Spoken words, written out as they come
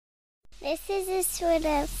This is a sort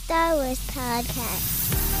of Star Wars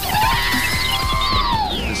podcast.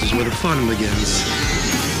 This is where the fun begins.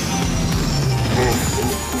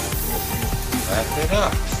 Wrap it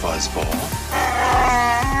up, fuzzball.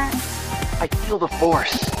 I feel the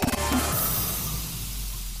Force.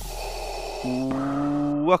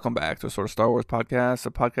 Welcome back to a Sort of Star Wars podcast,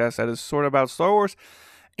 a podcast that is sort of about Star Wars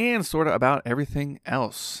and sort of about everything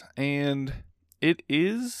else. And it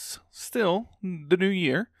is still the new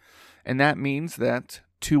year, and that means that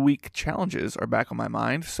 2-week challenges are back on my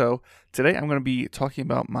mind. So today I'm going to be talking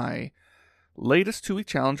about my latest 2-week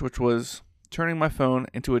challenge, which was turning my phone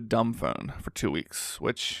into a dumb phone for 2 weeks,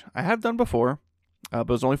 which I have done before, but it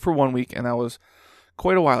was only for 1 week, and that was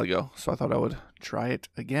quite a while ago. So I thought I would try it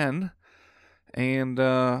again. And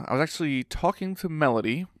I was actually talking to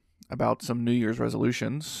Melody about some New Year's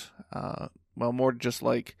resolutions. More just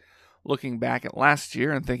like looking back at last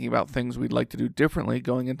year and thinking about things we'd like to do differently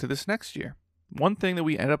going into this next year. One thing that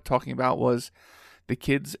we ended up talking about was the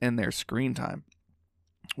kids and their screen time,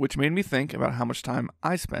 which made me think about how much time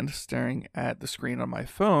I spend staring at the screen on my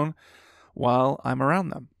phone while I'm around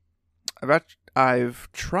them.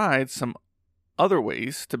 I've tried some other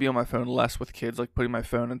ways to be on my phone less with kids, like putting my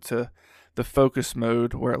phone into the focus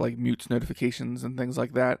mode where it like mutes notifications and things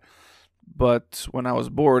like that. But when I was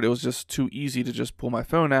bored, it was just too easy to just pull my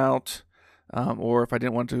phone out, or if I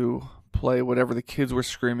didn't want to play whatever the kids were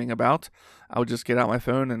screaming about, I would just get out my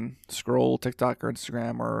phone and scroll TikTok or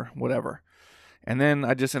Instagram or whatever. And then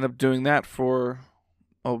I just ended up doing that for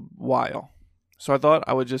a while. So I thought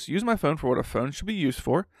I would just use my phone for what a phone should be used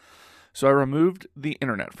for. So I removed the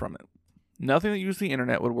internet from it. Nothing that used the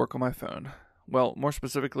internet would work on my phone. Well, more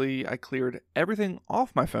specifically, I cleared everything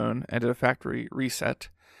off my phone and did a factory reset.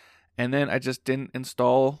 And then I just didn't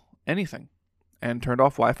install anything and turned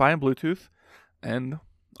off Wi-Fi and Bluetooth, and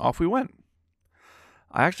off we went.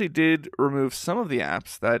 I actually did remove some of the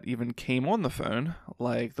apps that even came on the phone,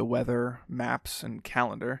 like the weather, maps, and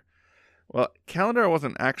calendar. Well, calendar I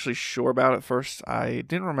wasn't actually sure about at first. I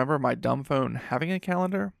didn't remember my dumb phone having a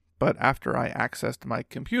calendar, but after I accessed my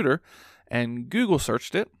computer and Google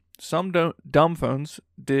searched it, some dumb phones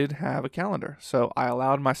did have a calendar, so I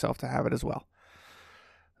allowed myself to have it as well.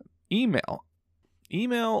 Email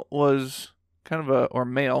was kind of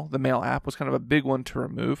the mail app was kind of a big one to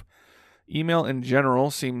remove. Email in general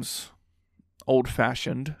seems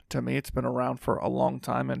old-fashioned to me. It's been around for a long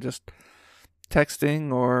time, and just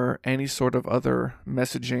texting or any sort of other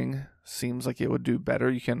messaging seems like it would do better.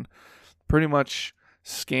 You can pretty much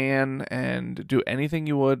scan and do anything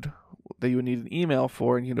you would need an email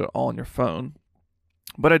for, and you can do it all on your phone.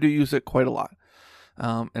 But I do use it quite a lot.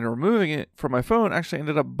 And removing it from my phone actually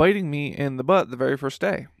ended up biting me in the butt the very first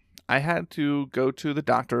day. I had to go to the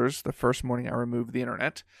doctor's the first morning I removed the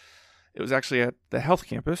internet. It was actually at the health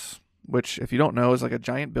campus, which, if you don't know, is like a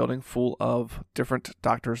giant building full of different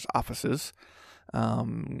doctors' offices,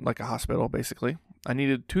 like a hospital, basically. I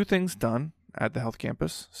needed 2 things done at the health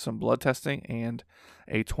campus: some blood testing and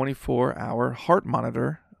a 24-hour heart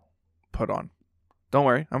monitor put on. Don't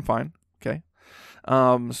worry, I'm fine. Okay.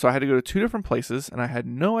 So I had to go to 2 different places, and I had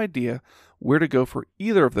no idea where to go for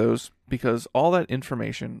either of those because all that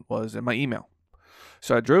information was in my email.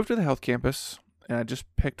 So I drove to the health campus, and I just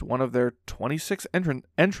picked one of their 26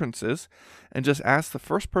 entrances and just asked the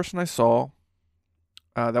first person I saw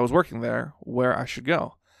that was working there where I should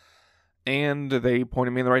go. And they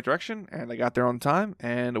pointed me in the right direction, and I got there on time,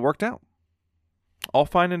 and it worked out. All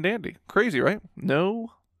fine and dandy. Crazy, right?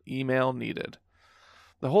 No email needed.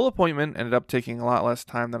 The whole appointment ended up taking a lot less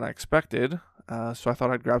time than I expected, so I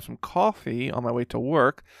thought I'd grab some coffee on my way to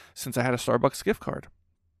work since I had a Starbucks gift card.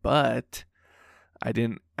 But I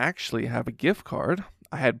didn't actually have a gift card.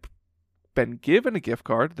 I had been given a gift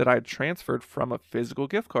card that I had transferred from a physical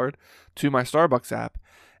gift card to my Starbucks app,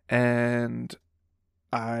 and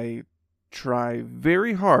I try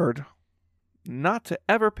very hard not to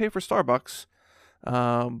ever pay for Starbucks,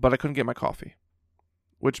 but I couldn't get my coffee,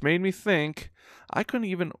 which made me think I couldn't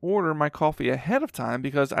even order my coffee ahead of time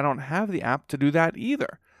because I don't have the app to do that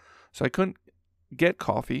either. So I couldn't get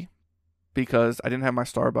coffee because I didn't have my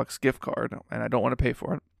Starbucks gift card, and I don't want to pay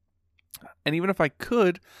for it. And even if I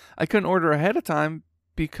couldn't order ahead of time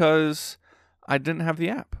because I didn't have the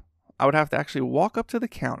app. I would have to actually walk up to the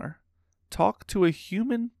counter, talk to a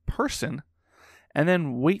human person, and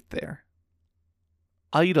then wait there,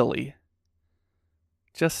 idly,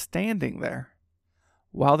 just standing there,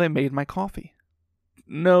 while they made my coffee.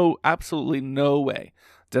 No, absolutely no way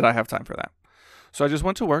did I have time for that. So I just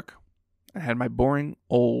went to work. I had my boring,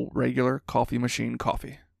 old, regular coffee machine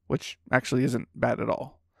coffee, which actually isn't bad at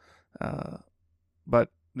all. But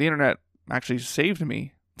the internet actually saved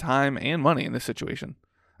me time and money in this situation.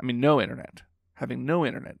 I mean, no internet. Having no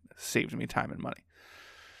internet saved me time and money.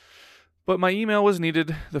 But my email was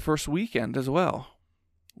needed the first weekend as well.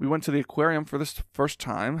 We went to the aquarium for this first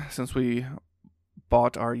time since we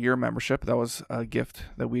bought our year membership. That was a gift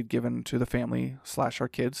that we'd given to the family / our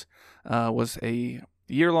kids. Was a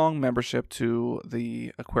year-long membership to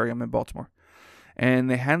the aquarium in Baltimore. And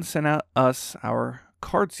they hadn't sent out us our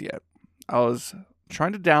cards yet. I was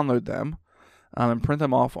trying to download them and print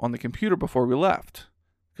them off on the computer before we left,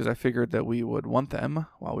 because I figured that we would want them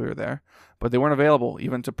while we were there, but they weren't available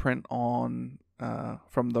even to print on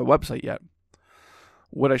from the website yet.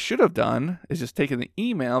 What I should have done is just taken the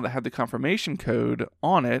email that had the confirmation code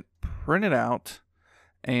on it, print it out,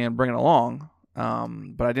 and bring it along,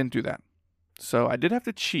 but I didn't do that. So I did have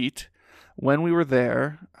to cheat when we were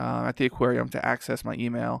there at the aquarium to access my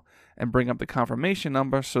email and bring up the confirmation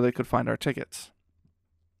number so they could find our tickets.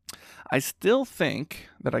 I still think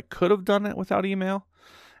that I could have done it without email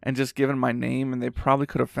and just given my name, and they probably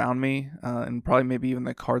could have found me and probably maybe even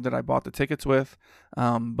the card that I bought the tickets with.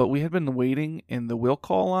 But we had been waiting in the will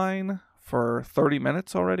call line for 30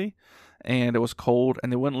 minutes already, and it was cold,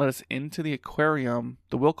 and they wouldn't let us into the aquarium.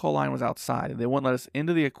 The will call line was outside, and they wouldn't let us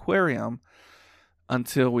into the aquarium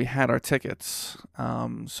until we had our tickets.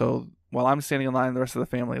 So while I'm standing in line, the rest of the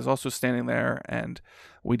family is also standing there, and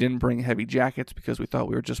we didn't bring heavy jackets because we thought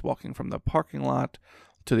we were just walking from the parking lot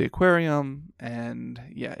to the aquarium, and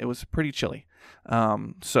yeah, it was pretty chilly.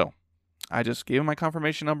 So I just gave him my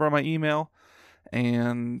confirmation number on my email,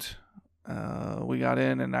 and we got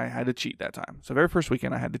in, and I had to cheat that time. So very first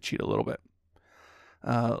weekend, I had to cheat a little bit.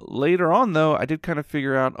 Later on, though, I did kind of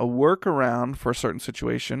figure out a workaround for a certain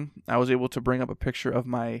situation. I was able to bring up a picture of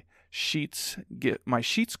my Sheets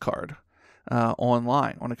card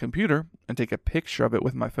online on a computer and take a picture of it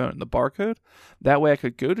with my phone, the barcode. That way I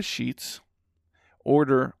could go to Sheets,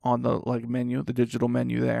 order on the menu, the digital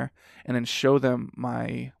menu there, and then show them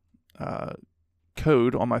my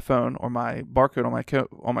code on my phone or my barcode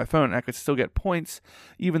on my phone, and I could still get points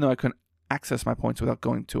even though I couldn't access my points without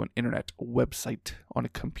going to an internet website on a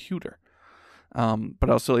computer. But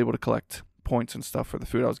I was still able to collect points and stuff for the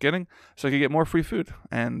food I was getting, so I could get more free food.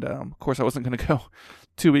 And of course, I wasn't going to go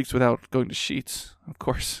 2 weeks without going to Sheets, of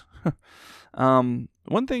course.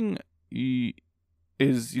 One thing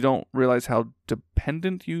is you don't realize how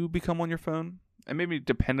dependent you become on your phone. And maybe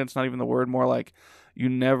dependent's not even the word, more like you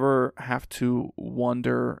never have to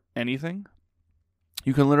wonder anything.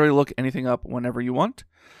 You can literally look anything up whenever you want,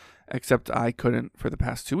 except I couldn't for the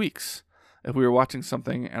past 2 weeks. If we were watching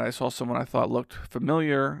something and I saw someone I thought looked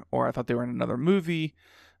familiar, or I thought they were in another movie,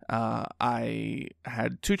 I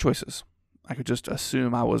had two choices. I could just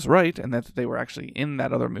assume I was right and that they were actually in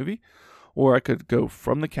that other movie, or I could go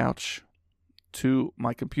from the couch to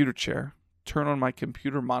my computer chair, turn on my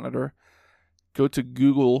computer monitor, go to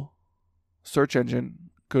Google search engine,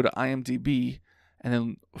 go to IMDb, and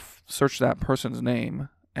then search that person's name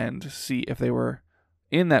and see if they were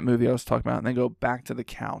in that movie I was talking about, and then go back to the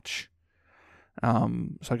couch.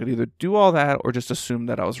 So I could either do all that or just assume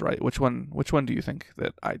that I was right. Which one do you think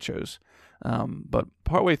that I chose? But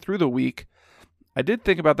partway through the week, I did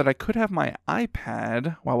think about that I could have my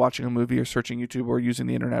iPad while watching a movie or searching YouTube or using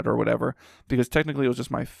the internet or whatever, because technically it was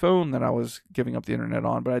just my phone that I was giving up the internet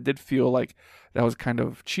on, but I did feel like that was kind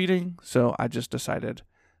of cheating, so I just decided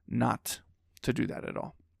not to do that at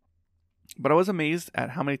all. But I was amazed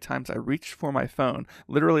at how many times I reached for my phone,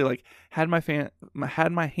 literally had my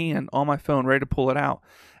hand on my phone ready to pull it out,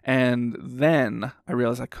 and then I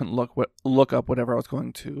realized I couldn't look up whatever I was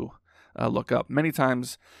going to look up. Many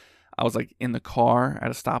times I was in the car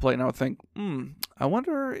at a stoplight, and I would think, I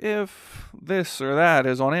wonder if this or that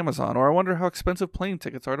is on Amazon, or I wonder how expensive plane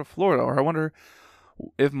tickets are to Florida, or I wonder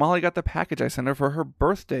if Molly got the package I sent her for her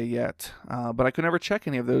birthday yet. But I could never check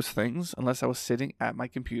any of those things unless I was sitting at my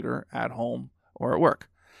computer at home or at work.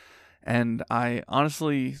 And I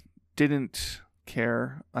honestly didn't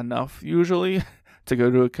care enough usually to go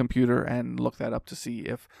to a computer and look that up to see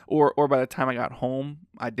if, or by the time I got home,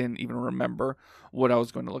 I didn't even remember what I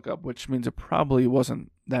was going to look up, which means it probably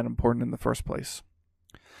wasn't that important in the first place.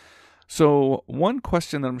 So one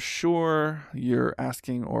question that I'm sure you're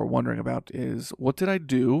asking or wondering about is, what did I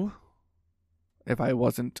do if I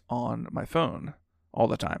wasn't on my phone all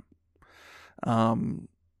the time?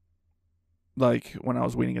 Like when I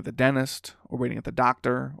was waiting at the dentist, or waiting at the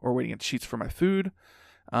doctor, or waiting at Sheets for my food.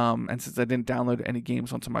 And since I didn't download any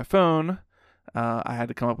games onto my phone, I had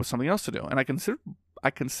to come up with something else to do. And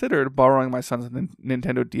I considered borrowing my son's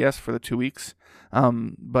Nintendo DS for the 2 weeks,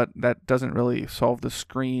 but that doesn't really solve the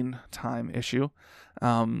screen time issue. So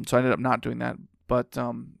I ended up not doing that. But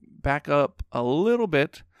back up a little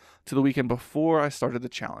bit to the weekend before I started the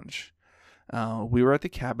challenge. We were at the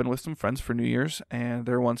cabin with some friends for New Year's, and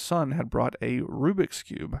their one son had brought a Rubik's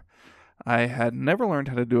Cube. I had never learned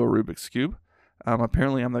how to do a Rubik's Cube.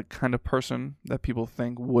 Apparently, I'm the kind of person that people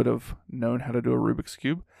think would have known how to do a Rubik's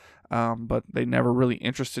Cube, but they never really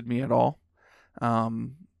interested me at all. I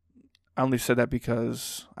only said that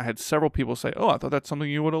because I had several people say, "Oh, I thought that's something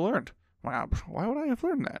you would have learned." Wow, why would I have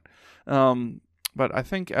learned that? But I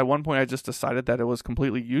think at one point I just decided that it was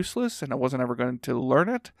completely useless and I wasn't ever going to learn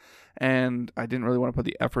it, and I didn't really want to put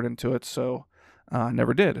the effort into it, so I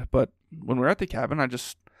never did. But when we were at the cabin, I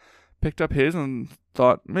just picked up his and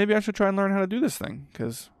thought maybe I should try and learn how to do this thing,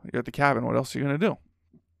 because you're at the cabin, what else are you going to do?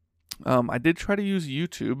 I did try to use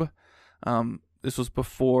YouTube. This was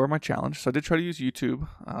before my challenge, so I did try to use YouTube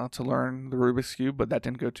to learn the Rubik's Cube, but that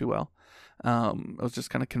didn't go too well. It was just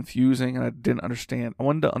kind of confusing, and I didn't understand. I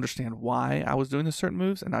wanted to understand why I was doing the certain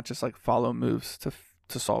moves and not just like follow moves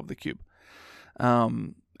to solve the cube.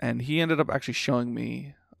 And he ended up actually showing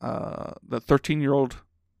me, the 13-year-old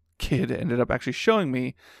kid ended up actually showing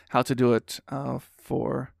me how to do it to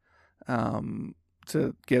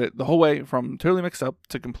get it the whole way from totally mixed up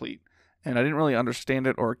to complete. And I didn't really understand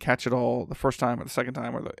it or catch it all the first time or the second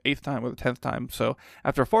time or the 8th time or the 10th time. So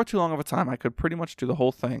after far too long of a time, I could pretty much do the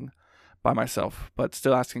whole thing by myself, but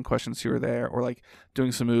still asking questions here or there, or like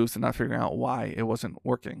doing some moves and not figuring out why it wasn't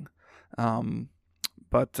working.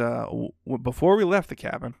 But before we left the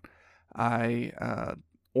cabin, I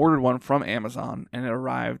ordered one from Amazon, and it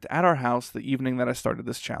arrived at our house the evening that I started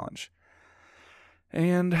this challenge.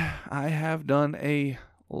 And I have done a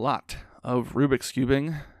lot of Rubik's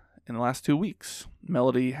Cubing in the last 2 weeks.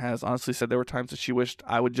 Melody has honestly said there were times that she wished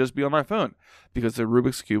I would just be on my phone because the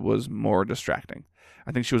Rubik's Cube was more distracting.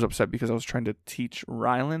 I think she was upset because I was trying to teach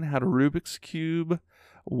Rylan how to Rubik's Cube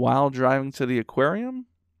while driving to the aquarium.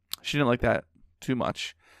 She didn't like that too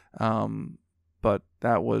much. But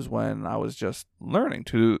that was when I was just learning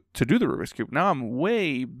to do the Rubik's Cube. Now I'm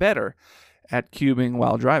way better at cubing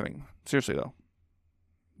while driving. Seriously, though.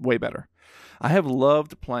 Way better. I have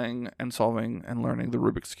loved playing and solving and learning the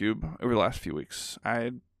Rubik's Cube over the last few weeks.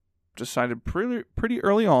 I decided pretty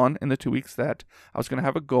early on in the 2 weeks that I was going to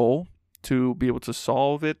have a goal to be able to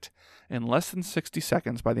solve it in less than 60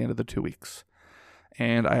 seconds by the end of the 2 weeks.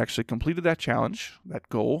 And I actually completed that challenge, that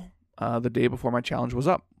goal, the day before my challenge was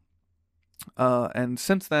up. And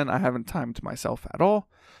since then, I haven't timed myself at all.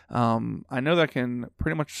 I know that I can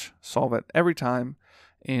pretty much solve it every time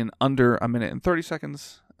in under a minute and 30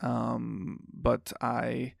 seconds. But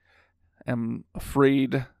I am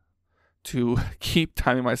afraid to keep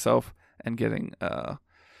timing myself and getting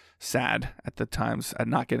sad at the times at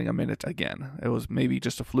not getting a minute again. It was maybe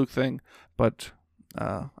just a fluke thing, but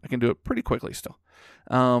I can do it pretty quickly still.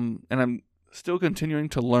 And I'm still continuing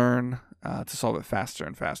to learn to solve it faster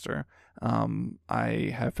and faster.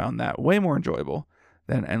 I have found that way more enjoyable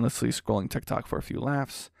than endlessly scrolling TikTok for a few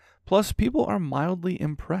laughs. Plus, people are mildly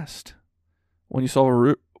impressed when you solve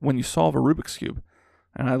a Rubik's Cube,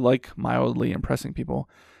 and I like mildly impressing people,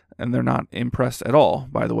 and they're not impressed at all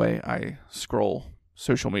by the way I scroll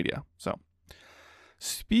social media. So,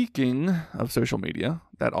 speaking of social media,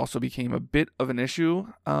 that also became a bit of an issue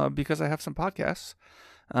because I have some podcasts.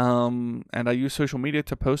 And I use social media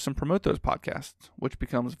to post and promote those podcasts, which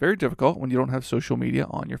becomes very difficult when you don't have social media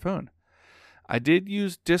on your phone. I did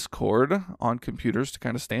use Discord on computers to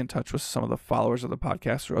kind of stay in touch with some of the followers of the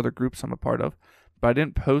podcast or other groups I'm a part of, but I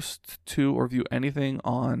didn't post to or view anything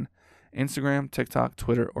on Instagram, TikTok,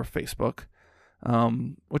 Twitter, or Facebook,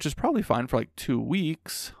 which is probably fine for like 2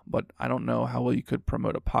 weeks, but I don't know how well you could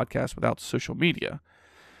promote a podcast without social media.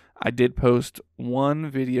 I did post one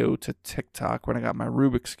video to TikTok when I got my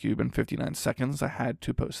Rubik's Cube in 59 seconds. I had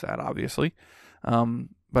to post that, obviously.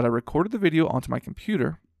 But I recorded the video onto my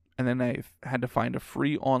computer, and then I had to find a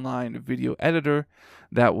free online video editor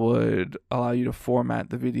that would allow you to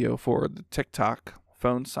format the video for the TikTok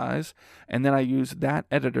phone size. And then I used that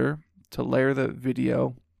editor to layer the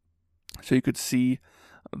video so you could see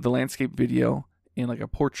the landscape video in like a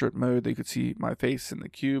portrait mode. That you could see my face and the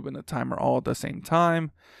cube and the timer all at the same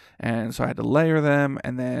time. And so I had to layer them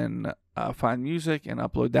and then find music and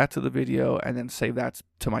upload that to the video and then save that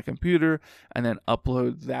to my computer and then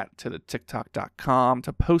upload that to the TikTok.com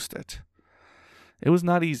to post it. It was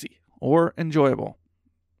not easy or enjoyable,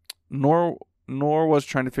 nor was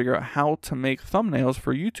trying to figure out how to make thumbnails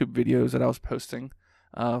for YouTube videos that I was posting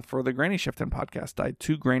for the Granny Shifting podcast. I had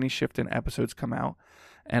 2 Granny Shifting episodes come out,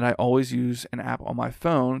 and I always use an app on my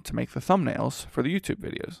phone to make the thumbnails for the YouTube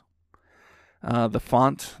videos. The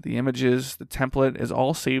font, the images, the template is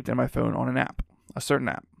all saved in my phone on an app, a certain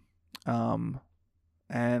app.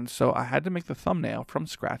 And so I had to make the thumbnail from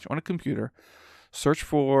scratch on a computer, search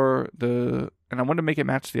for and I wanted to make it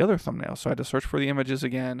match the other thumbnail. So I had to search for the images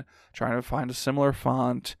again, trying to find a similar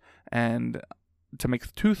font, and to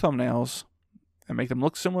make 2 thumbnails and make them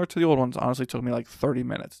look similar to the old ones honestly took me like 30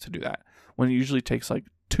 minutes to do that, when it usually takes like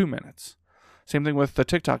 2 minutes. Same thing with the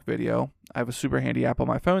TikTok video. I have a super handy app on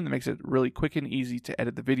my phone that makes it really quick and easy to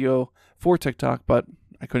edit the video for TikTok, but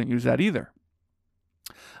I couldn't use that either.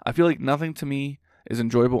 I feel like nothing to me is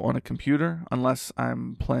enjoyable on a computer unless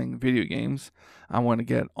I'm playing video games. I want to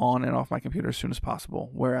get on and off my computer as soon as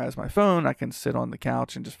possible. Whereas my phone, I can sit on the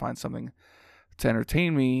couch and just find something to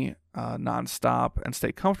entertain me nonstop and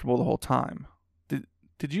stay comfortable the whole time.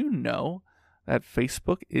 Did you know that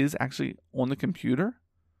Facebook is actually on the computer?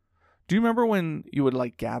 Do you remember when you would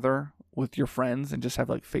like gather with your friends and just have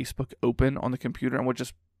like Facebook open on the computer and would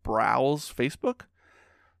just browse Facebook?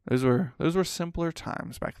 Those were simpler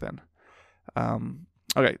times back then.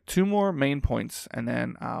 Okay, 2 more main points, and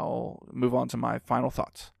then I'll move on to my final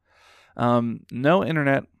thoughts. No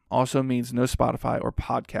internet also means no Spotify or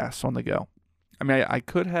podcasts on the go. I mean, I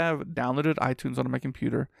could have downloaded iTunes onto my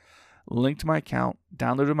computer, linked my account,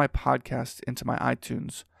 downloaded my podcast into my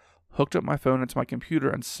iTunes, hooked up my phone into my computer,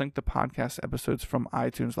 and synced the podcast episodes from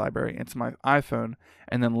iTunes library into my iPhone,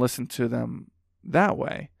 and then listened to them that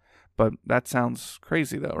way. But that sounds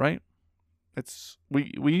crazy, though, right?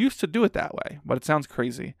 We used to do it that way, but it sounds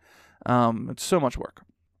crazy. It's so much work.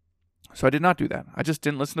 So I did not do that. I just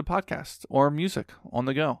didn't listen to podcasts or music on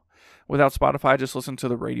the go. Without Spotify, I just listened to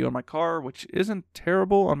the radio in my car, which isn't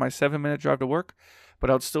terrible on my 7-minute drive to work, but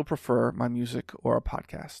I would still prefer my music or a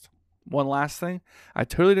podcast. One last thing I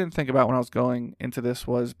totally didn't think about when I was going into this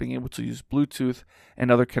was being able to use Bluetooth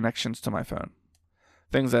and other connections to my phone.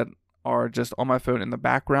 Things that are just on my phone in the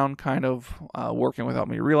background, kind of working without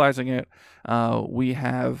me realizing it. We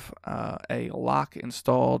have a lock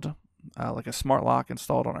installed, like a smart lock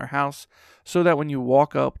installed on our house, so that when you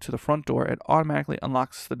walk up to the front door, it automatically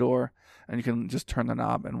unlocks the door, and you can just turn the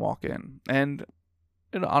knob and walk in. And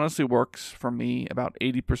it honestly works for me about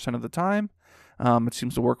 80% of the time. It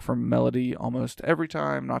seems to work for Melody almost every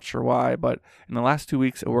time. Not sure why, but in the last 2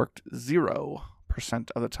 weeks, it worked 0%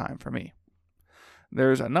 of the time for me.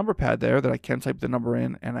 There's a number pad there that I can type the number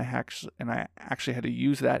in, and I actually had to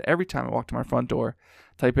use that every time I walked to my front door.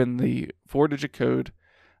 Type in the 4-digit code,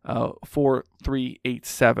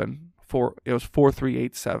 4387. It was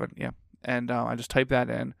 4387, yeah. And I just typed that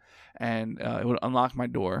in, and it would unlock my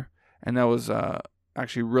door. And that was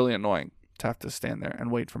actually really annoying to have to stand there and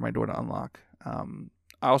wait for my door to unlock. I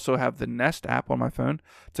also have the Nest app on my phone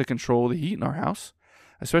to control the heat in our house,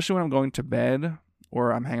 especially when I'm going to bed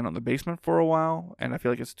or I'm hanging out in the basement for a while and I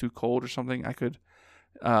feel like it's too cold or something. I could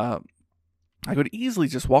easily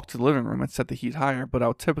just walk to the living room and set the heat higher, but I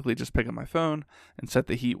would typically just pick up my phone and set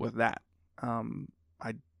the heat with that.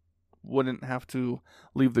 I wouldn't have to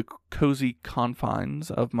leave the cozy confines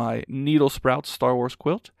of my Needle Sprouts Star Wars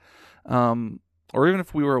quilt. Or even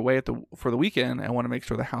if we were away for the weekend, I want to make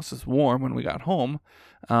sure the house is warm when we got home.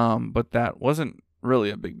 But that wasn't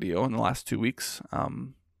really a big deal in the last 2 weeks.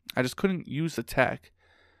 I just couldn't use the tech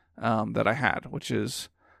that I had, it's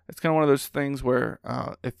kind of one of those things where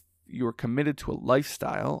if you were committed to a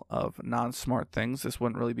lifestyle of non-smart things, this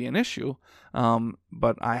wouldn't really be an issue.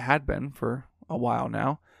 But I had been for a while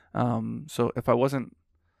now. So if I wasn't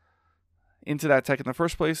into that tech in the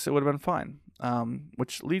first place, it would have been fine.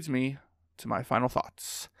 Which leads me to my final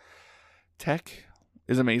thoughts. Tech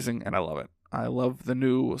is amazing and I love it. I love the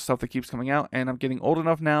new stuff that keeps coming out, and I'm getting old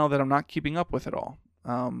enough now that I'm not keeping up with it all.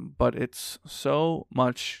 But it's so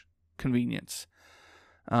much convenience.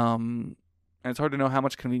 And it's hard to know how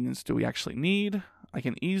much convenience do we actually need. I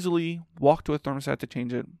can easily walk to a thermostat to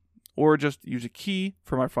change it, or just use a key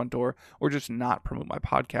for my front door, or just not promote my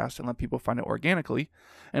podcast and let people find it organically.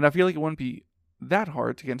 And I feel like it wouldn't be that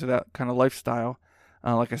hard to get into that kind of lifestyle,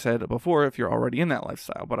 like I said before, if you're already in that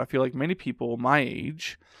lifestyle. But I feel like many people my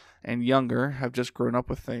age and younger have just grown up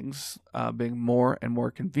with things being more and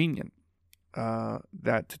more convenient.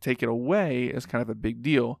 That to take it away is kind of a big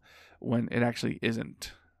deal when it actually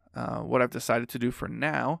isn't. What I've decided to do for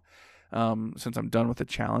now, since I'm done with the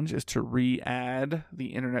challenge, is to re-add the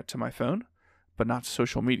internet to my phone, but not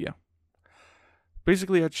social media.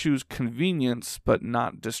 Basically, I choose convenience, but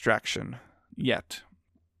not distraction yet.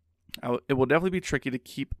 It will definitely be tricky to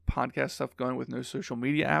keep podcast stuff going with no social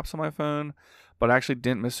media apps on my phone, but I actually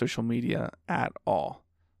didn't miss social media at all.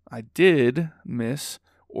 I did miss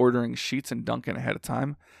ordering sheets in Dunkin' ahead of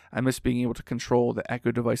time. I miss being able to control the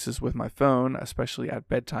Echo devices with my phone, especially at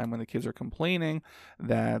bedtime when the kids are complaining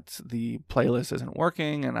that the playlist isn't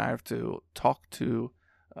working and I have to talk to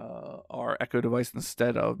our Echo device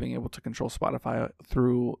instead of being able to control Spotify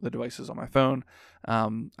through the devices on my phone.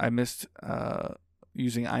 I missed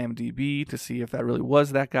using IMDb to see if that really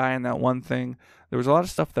was that guy and that one thing. There was a lot of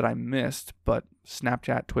stuff that I missed, but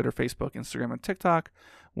Snapchat, Twitter, Facebook, Instagram, and TikTok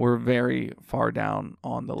were very far down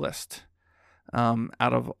on the list.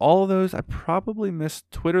 Out of all of those, I probably missed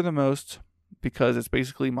Twitter the most because it's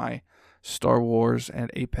basically my Star Wars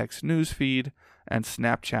and Apex news feed, and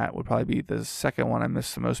Snapchat would probably be the second one I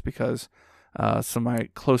missed the most because some of my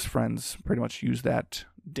close friends pretty much use that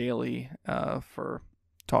daily for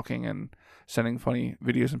talking and sending funny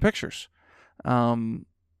videos and pictures.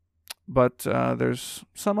 But there's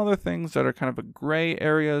some other things that are kind of a gray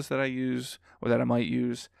areas that I use or that I might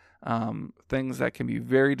use. Things that can be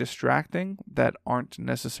very distracting that aren't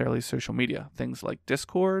necessarily social media. Things like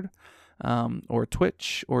Discord or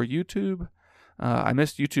Twitch or YouTube. I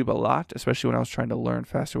missed YouTube a lot, especially when I was trying to learn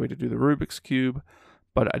faster way to do the Rubik's Cube,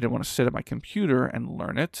 but I didn't want to sit at my computer and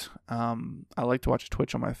learn it. I like to watch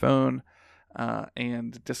Twitch on my phone,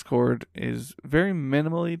 and Discord is very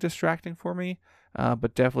minimally distracting for me,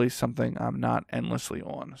 but definitely something I'm not endlessly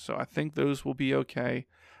on. So I think those will be okay.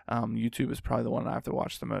 YouTube is probably the one I have to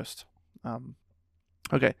watch the most.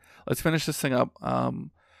 Okay, let's finish this thing up.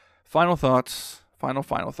 Final thoughts.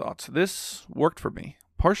 This worked for me,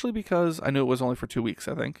 partially because I knew it was only for 2 weeks,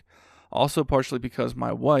 I think. Also partially because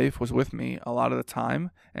my wife was with me a lot of the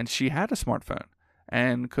time, and she had a smartphone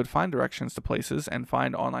and could find directions to places and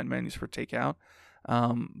find online menus for takeout.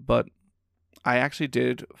 But I actually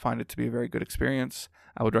did find it to be a very good experience.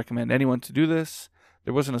 I would recommend anyone to do this.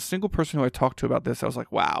 There wasn't a single person who I talked to about this I was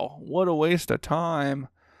like, wow, what a waste of time.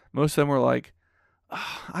 Most of them were like,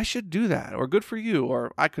 I should do that, or good for you,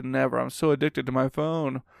 or I could never, I'm so addicted to my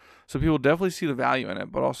phone. So people definitely see the value in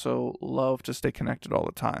it, but also love to stay connected all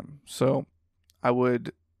the time. So I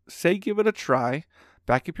would say give it a try,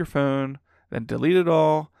 back up your phone, then delete it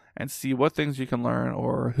all, and see what things you can learn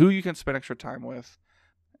or who you can spend extra time with.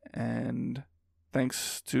 And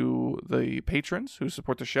thanks to the patrons who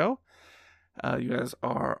support the show. You guys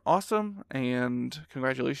are awesome, and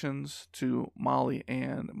congratulations to Molly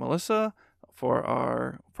and Melissa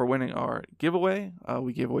for winning our giveaway.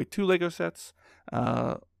 We gave away 2 Lego sets,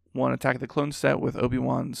 one Attack of the Clones set with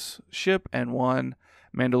Obi-Wan's ship, and one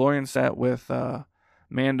Mandalorian set with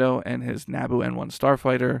Mando and his Naboo N1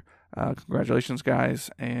 starfighter. Congratulations,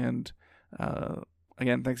 guys, and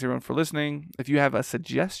again, thanks everyone for listening. If you have a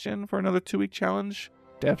suggestion for another 2-week challenge,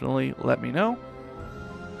 definitely let me know.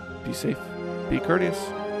 Be safe, be courteous.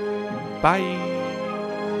 Bye.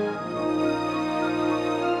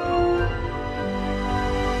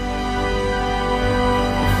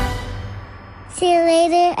 See you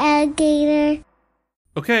later, alligator.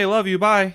 Okay, love you. Bye.